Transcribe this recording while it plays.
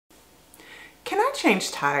Can I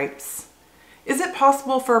change types? Is it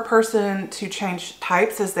possible for a person to change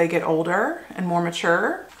types as they get older and more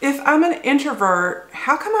mature? If I'm an introvert,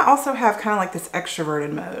 how come I also have kind of like this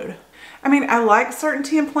extroverted mode? I mean, I like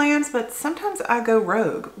certainty and plans, but sometimes I go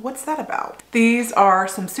rogue. What's that about? These are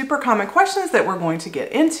some super common questions that we're going to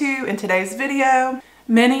get into in today's video.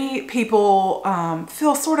 Many people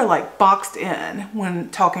feel sort of like boxed in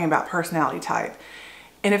when talking about personality type.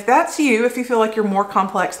 And if that's you, if you feel like you're more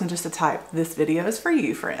complex than just a type, this video is for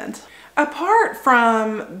you, friend. Apart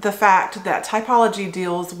from the fact that typology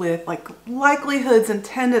deals with like likelihoods and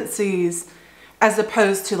tendencies as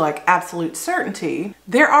opposed to like absolute certainty,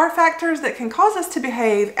 there are factors that can cause us to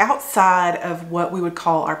behave outside of what we would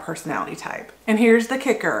call our personality type. And here's the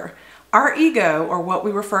kicker. Our ego, or what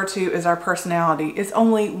we refer to as our personality, is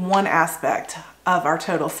only one aspect of our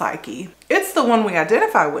total psyche. It's the one we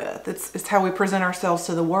identify with. It's how we present ourselves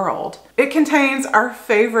to the world. It contains our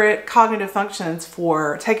favorite cognitive functions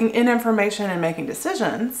for taking in information and making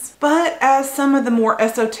decisions. But as some of the more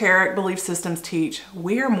esoteric belief systems teach,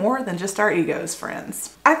 we are more than just our egos,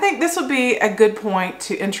 friends. I think this would be a good point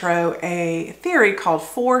to intro a theory called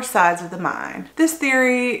 4 sides of the mind. This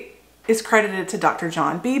theory is credited to Dr.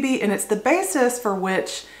 John Beebe, and it's the basis for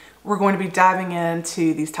which we're going to be diving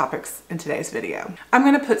into these topics in today's video. I'm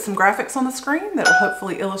going to put some graphics on the screen that will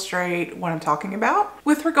hopefully illustrate what I'm talking about.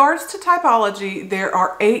 With regards to typology, there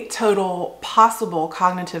are 8 total possible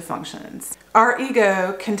cognitive functions. Our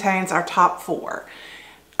ego contains our top 4.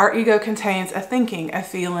 Our ego contains a thinking, a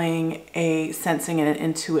feeling, a sensing, and an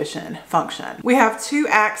intuition function. We have 2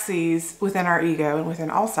 axes within our ego and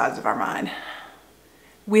within all sides of our mind.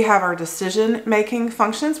 We have our decision-making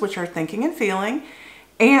functions, which are thinking and feeling,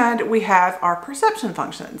 and we have our perception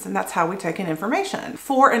functions, and that's how we take in information.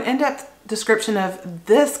 For an in-depth description of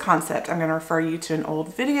this concept, I'm going to refer you to an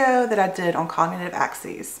old video that I did on cognitive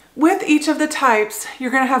axes. With each of the types,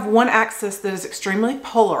 you're going to have one axis that is extremely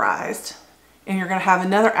polarized, and you're going to have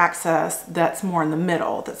another axis that's more in the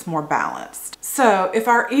middle, that's more balanced. So if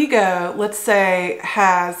our ego, let's say,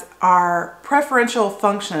 has our preferential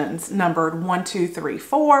functions numbered 1, 2, 3,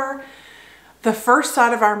 4, the first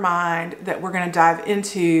side of our mind that we're going to dive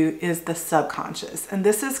into is the subconscious. And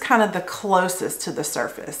this is kind of the closest to the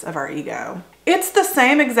surface of our ego. It's the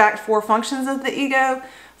same exact 4 functions of the ego,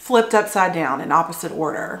 flipped upside down in opposite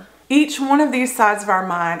order. Each one of these sides of our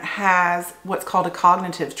mind has what's called a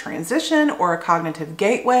cognitive transition or a cognitive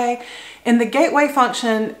gateway. And the gateway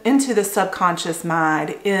function into the subconscious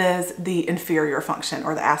mind is the inferior function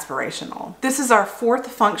or the aspirational. This is our 4th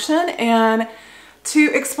function, and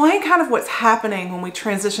to explain kind of what's happening when we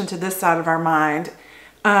transition to this side of our mind,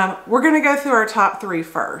 we're going to go through our top 3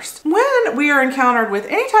 first. When we are encountered with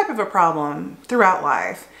any type of a problem throughout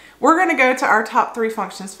life, we're going to go to our top 3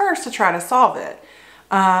 functions first to try to solve it.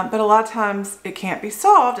 But a lot of times it can't be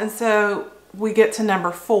solved, and so we get to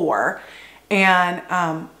number 4.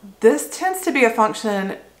 And this tends to be a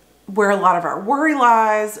function where a lot of our worry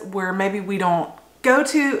lies, where maybe we don't go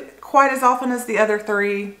to quite as often as the other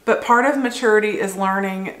 3, but part of maturity is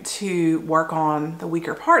learning to work on the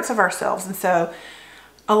weaker parts of ourselves. And so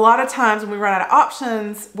a lot of times when we run out of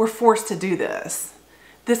options, we're forced to do this.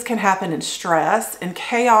 This can happen in stress, in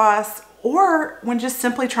chaos, or when just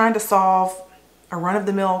simply trying to solve a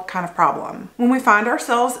run-of-the-mill kind of problem. When we find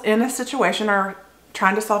ourselves in a situation or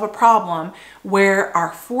trying to solve a problem where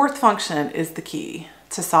our 4th function is the key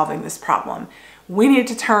to solving this problem, we need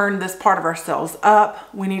to turn this part of ourselves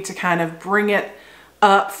up. We need to kind of bring it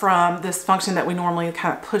up from this function that we normally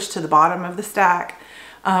kind of push to the bottom of the stack.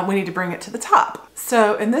 We need to bring it to the top.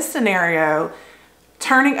 So in this scenario,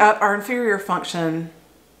 turning up our inferior function,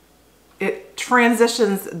 it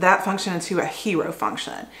transitions that function into a hero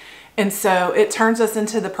function. And so it turns us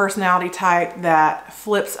into the personality type that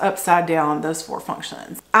flips upside down those 4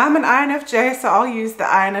 functions. I'm an INFJ, so I'll use the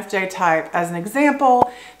INFJ type as an example.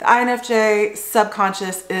 The INFJ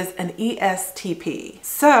subconscious is an ESTP.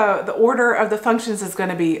 So the order of the functions is going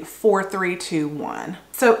to be 4, 3, 2, 1.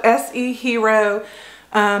 So SE hero,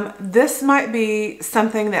 this might be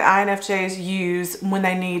something that INFJs use when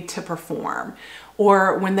they need to perform,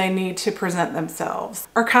 or when they need to present themselves,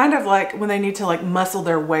 or kind of like when they need to like muscle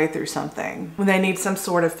their way through something, when they need some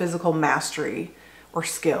sort of physical mastery or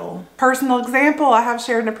skill. Personal example I have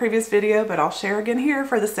shared in a previous video, but I'll share again here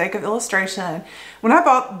for the sake of illustration. When I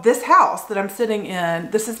bought this house that I'm sitting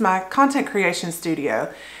in, this is my content creation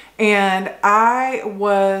studio, and I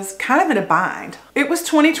was kind of in a bind. It was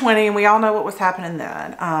 2020 and we all know what was happening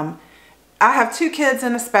then. I have 2 kids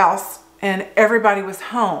and a spouse, and everybody was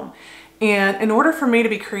home. And in order for me to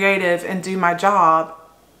be creative and do my job,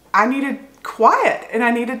 I needed quiet, and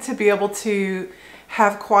I needed to be able to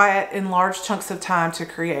have quiet in large chunks of time to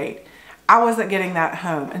create. I wasn't getting that at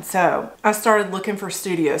home. And so I started looking for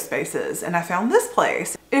studio spaces and I found this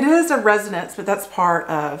place. It is a residence, but that's part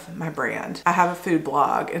of my brand. I have a food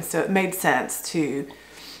blog, and so it made sense to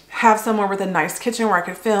have somewhere with a nice kitchen where I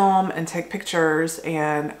could film and take pictures,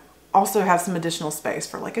 and also have some additional space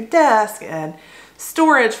for like a desk and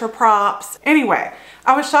storage for props. Anyway,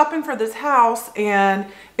 I was shopping for this house and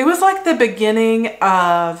it was like the beginning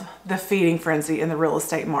of the feeding frenzy in the real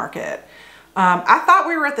estate market. I thought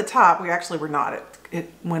we were at the top. We actually were not.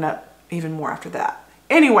 It went up even more after that.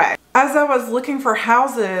 Anyway, as I was looking for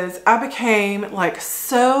houses, I became like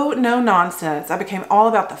so no nonsense. I became all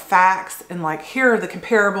about the facts and like, here are the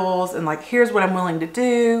comparables and like, here's what I'm willing to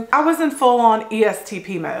do. I was in full on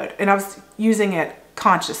ESTP mode and I was using it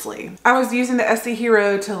consciously. I was using the SE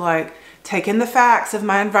Hero to like take in the facts of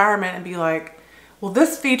my environment and be like, well,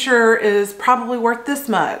 this feature is probably worth this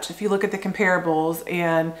much if you look at the comparables,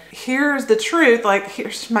 and here's the truth, like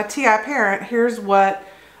here's my TI parent, here's what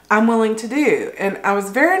I'm willing to do. And I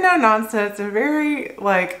was very no nonsense and very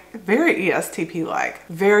ESTP like,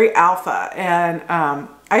 very alpha. And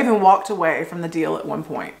I even walked away from the deal at one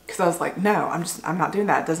point because I was like, no, I'm not doing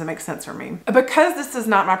that. It doesn't make sense for me. Because this is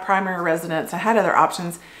not my primary residence, I had other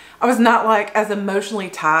options. I was not like as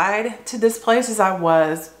emotionally tied to this place as I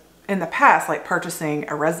was in the past, like purchasing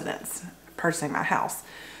a residence, purchasing my house.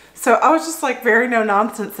 So I was just like very no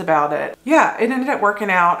nonsense about it. Yeah, it ended up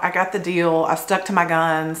working out. I got the deal. I stuck to my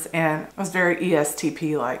guns and I was very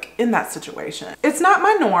ESTP like in that situation. It's not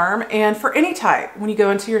my norm. And for any type, when you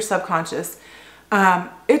go into your subconscious,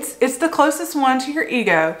 it's the closest one to your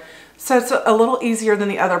ego. So it's a little easier than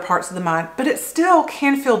the other parts of the mind, but it still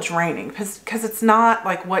can feel draining because it's not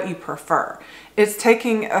like what you prefer. It's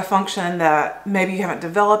taking a function that maybe you haven't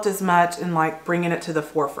developed as much and like bringing it to the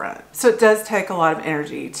forefront. So it does take a lot of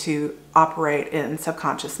energy to operate in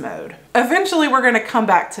subconscious mode. Eventually we're going to come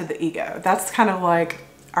back to the ego. That's kind of like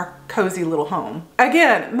our cozy little home.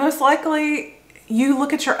 Again, most likely you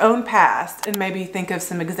look at your own past and maybe think of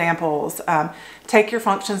some examples. Take your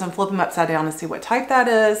functions and flip them upside down and see what type that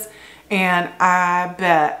is. And I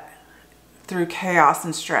bet through chaos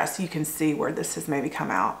and stress, you can see where this has maybe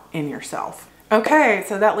come out in yourself. Okay,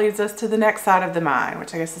 so that leads us to the next side of the mind,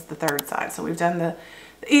 which I guess is the third side. So we've done the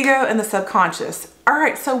ego and the subconscious. All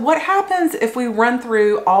right, so what happens if we run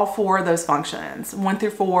through all four of those functions, 1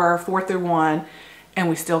 through 4, 4 through 1, and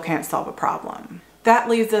we still can't solve a problem? That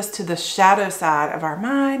leads us to the shadow side of our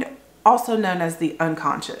mind, also known as the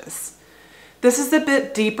unconscious. This is a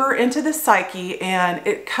bit deeper into the psyche and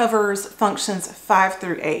it covers functions 5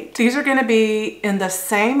 through 8. These are going to be in the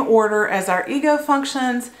same order as our ego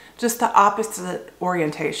functions, just the opposite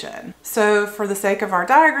orientation. So for the sake of our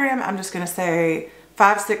diagram, I'm just going to say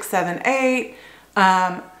 5, 6, 7, 8.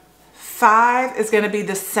 5 is going to be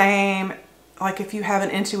the same, like if you have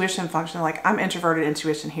an intuition function, like I'm introverted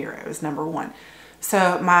intuition hero is number 1.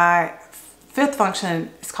 So my 5th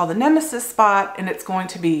function is called the nemesis spot, and it's going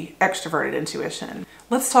to be extroverted intuition.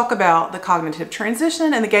 Let's talk about the cognitive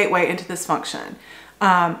transition and the gateway into this function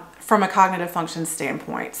from a cognitive function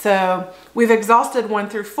standpoint. So we've exhausted 1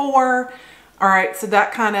 through 4. All right, so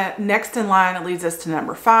that kind of next in line, it leads us to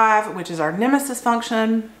number 5, which is our nemesis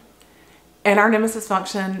function. And our nemesis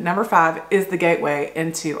function, number 5, is the gateway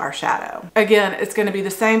into our shadow. Again, it's going to be the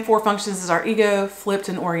same 4 functions as our ego, flipped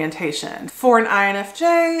in orientation. For an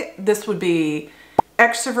INFJ, this would be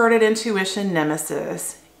extroverted intuition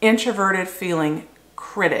nemesis, introverted feeling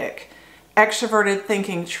critic, extroverted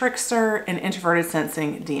thinking trickster, and introverted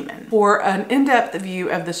sensing demon. For an in-depth view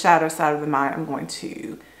of the shadow side of the mind, I'm going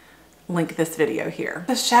to link this video here.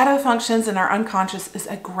 The shadow functions in our unconscious is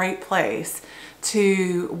a great place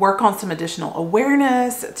to work on some additional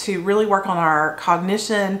awareness, to really work on our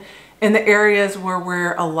cognition in the areas where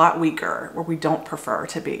we're a lot weaker, where we don't prefer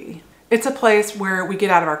to be. It's a place where we get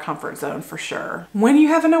out of our comfort zone for sure. When you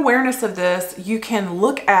have an awareness of this, you can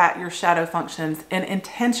look at your shadow functions and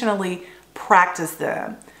intentionally practice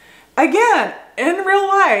them. Again, in real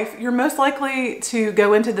life, you're most likely to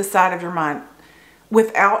go into this side of your mind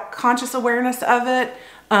without conscious awareness of it.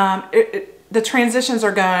 The transitions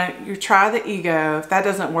are going, you try the ego. If that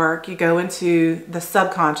doesn't work, you go into the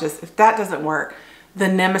subconscious. If that doesn't work, the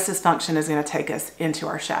nemesis function is going to take us into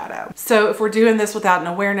our shadow. So if we're doing this without an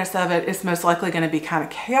awareness of it, it's most likely going to be kind of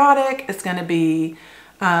chaotic. It's going to be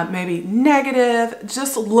maybe negative.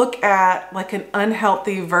 Just look at like an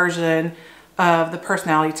unhealthy version of the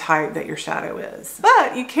personality type that your shadow is.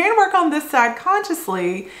 But you can work on this side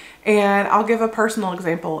consciously, and I'll give a personal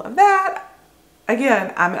example of that.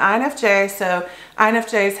 Again, I'm an INFJ, so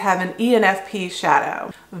INFJs have an ENFP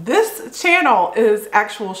shadow. This channel is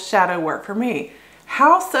actual shadow work for me.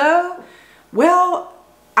 How so? Well,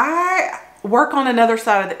 I work on another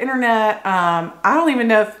side of the internet. I don't even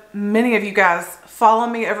know if many of you guys follow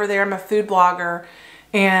me over there. I'm a food blogger,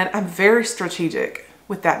 and I'm very strategic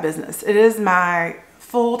with that business. It is my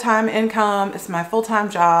full-time income. It's my full-time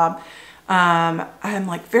job. I'm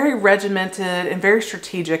like very regimented and very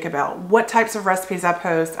strategic about what types of recipes I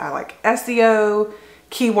post. I like SEO,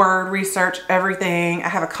 keyword research, everything. I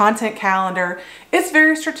have a content calendar. It's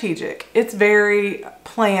very strategic. It's very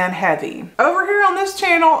plan heavy. Over here on this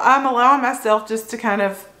channel, I'm allowing myself just to kind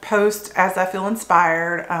of post as I feel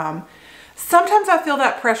inspired. Sometimes I feel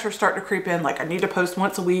that pressure start to creep in, like I need to post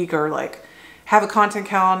once a week or like have a content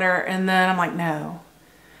calendar. And then I'm like, no,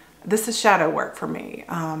 this is shadow work for me.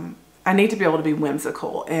 I need to be able to be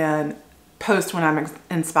whimsical and post when I'm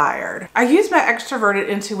inspired. I use my extroverted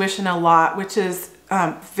intuition a lot, which is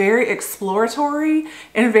very exploratory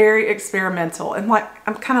and very experimental. And like,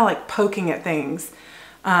 I'm kind of like poking at things.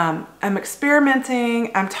 I'm experimenting,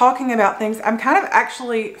 I'm talking about things. I'm kind of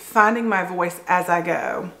actually finding my voice as I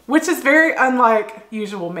go, which is very unlike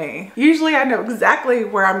usual me. Usually I know exactly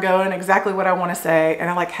where I'm going, exactly what I want to say, and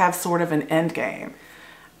I like have sort of an end game.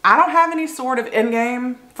 I don't have any sort of end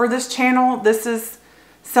game for this channel. This is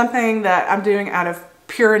something that I'm doing out of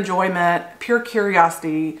pure enjoyment, pure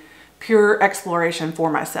curiosity, pure exploration for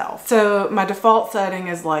myself. So my default setting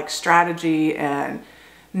is like strategy and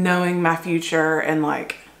knowing my future and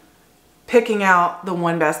like picking out the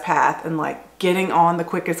one best path and like getting on the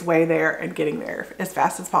quickest way there and getting there as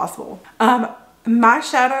fast as possible. My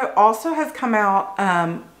shadow also has come out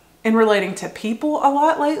in relating to people a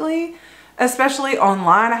lot lately, especially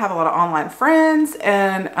online. I have a lot of online friends,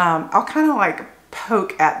 and I'll kind of like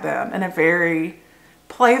poke at them in a very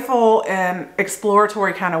playful and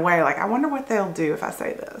exploratory kind of way. Like, I wonder what they'll do if I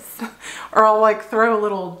say this. Or I'll like throw a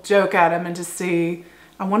little joke at them and just see,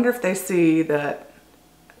 I wonder if they see that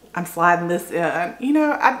I'm sliding this in. You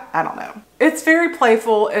know, I don't know. It's very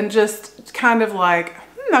playful and just kind of like,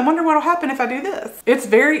 I wonder what'll happen if I do this. It's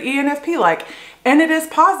very ENFP-like, and it is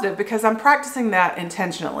positive because I'm practicing that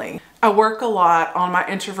intentionally. I work a lot on my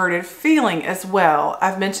introverted feeling as well.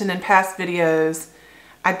 I've mentioned in past videos,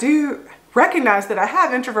 I do recognize that I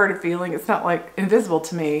have introverted feeling. It's not like invisible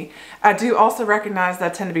to me. I do also recognize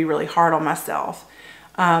that I tend to be really hard on myself.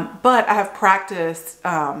 But I have practiced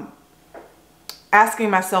asking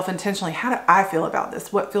myself intentionally, how do I feel about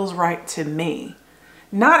this? What feels right to me?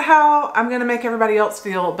 Not how I'm gonna make everybody else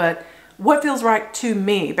feel, but what feels right to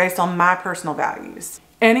me based on my personal values.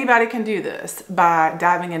 Anybody can do this by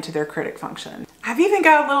diving into their critic function. I've even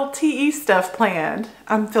got a little TE stuff planned.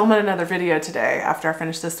 I'm filming another video today after I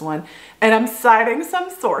finish this one, and I'm citing some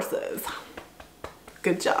sources.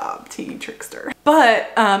 Good job, TE trickster.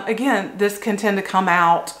 But again, this can tend to come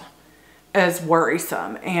out as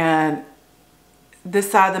worrisome, and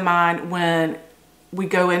this side of the mind, when we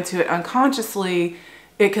go into it unconsciously,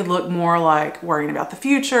 it could look more like worrying about the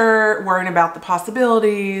future, worrying about the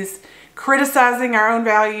possibilities, criticizing our own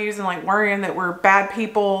values, and like worrying that we're bad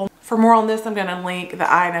people. For more on this, I'm gonna link the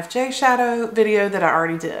INFJ shadow video that I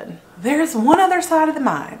already did. There's one other side of the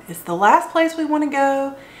mind. It's the last place we wanna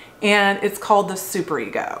go, and it's called the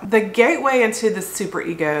superego. The gateway into the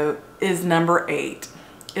superego is number 8.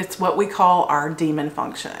 It's what we call our demon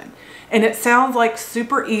function. And it sounds like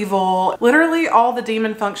super evil. Literally all the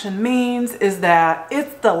demon function means is that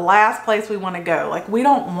it's the last place we want to go. Like, we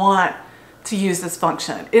don't want to use this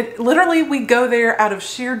function. It literally, we go there out of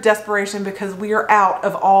sheer desperation because we are out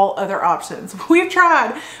of all other options. We've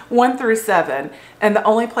tried 1 through 7, and the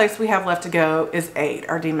only place we have left to go is 8,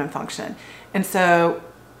 our demon function. And so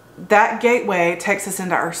that gateway takes us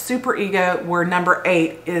into our superego, where number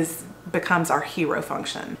 8 becomes our hero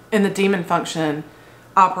function. And the demon function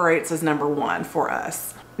operates as number 1 for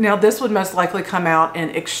us. Now, this would most likely come out in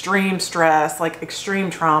extreme stress, like extreme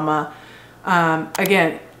trauma.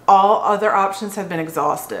 Again, all other options have been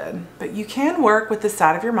exhausted, but you can work with this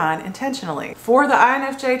side of your mind intentionally. For the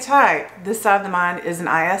INFJ type, this side of the mind is an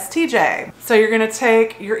ISTJ. So you're gonna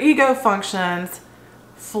take your ego functions,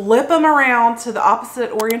 flip them around to the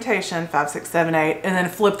opposite orientation, 5, 6, 7, 8, and then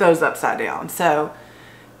flip those upside down. So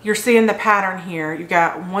you're seeing the pattern here. You've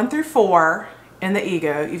got 1 through 4 in the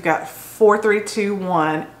ego. You've got 4, 3, 2,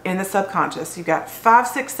 1 in the subconscious. You've got 5,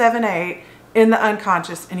 6, 7, 8 in the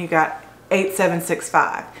unconscious, and you got 8, 7, 6,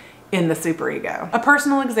 5 in the superego. A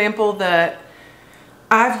personal example that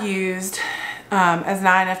I've used as an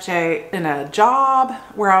INFJ in a job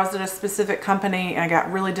where I was at a specific company and I got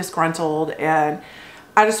really disgruntled, and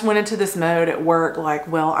I just went into this mode at work like,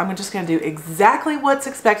 well, I'm just going to do exactly what's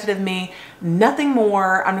expected of me, nothing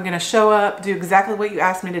more. I'm going to show up, do exactly what you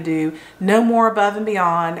asked me to do, no more above and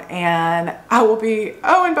beyond, and I will be,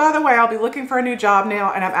 oh, and by the way, I'll be looking for a new job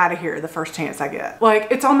now, and I'm out of here the first chance I get. Like,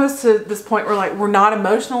 it's almost to this point where like we're not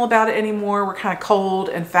emotional about it anymore. We're kind of cold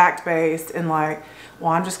and fact-based and like,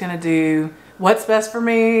 well, I'm just going to do what's best for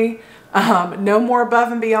me, no more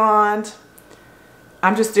above and beyond.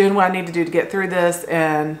 I'm just doing what I need to do to get through this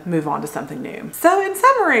and move on to something new. So in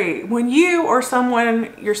summary, when you or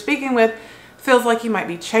someone you're speaking with feels like you might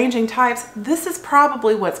be changing types, this is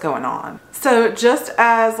probably what's going on. So just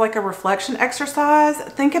as like a reflection exercise,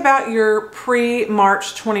 think about your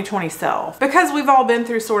pre-March 2020 self, because we've all been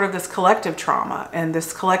through sort of this collective trauma and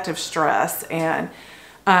this collective stress, and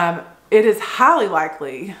it is highly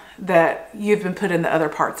likely that you've been put in the other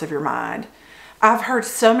parts of your mind. I've heard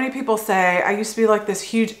so many people say, I used to be like this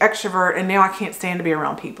huge extrovert and now I can't stand to be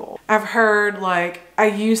around people. I've heard like, I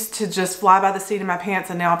used to just fly by the seat of my pants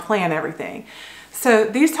and now I plan everything. So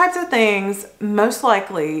these types of things most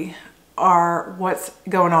likely are what's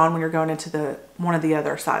going on when you're going into one of the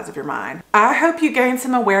other sides of your mind. I hope you gained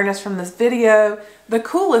some awareness from this video. The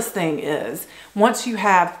coolest thing is, once you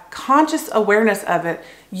have conscious awareness of it,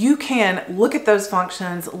 you can look at those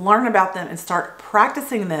functions, learn about them, and start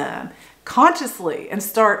practicing them consciously, and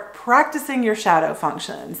start practicing your shadow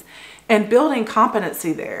functions and building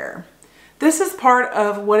competency there. This is part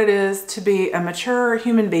of what it is to be a mature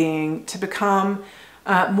human being, to become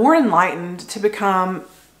more enlightened, to become,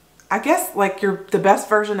 I guess, like the best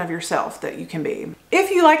version of yourself that you can be.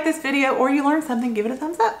 If you like this video or you learned something, give it a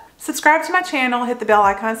thumbs up. Subscribe to my channel, hit the bell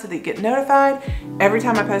icon so that you get notified every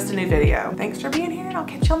time I post a new video. Thanks for being here, and I'll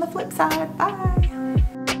catch you on the flip side. Bye.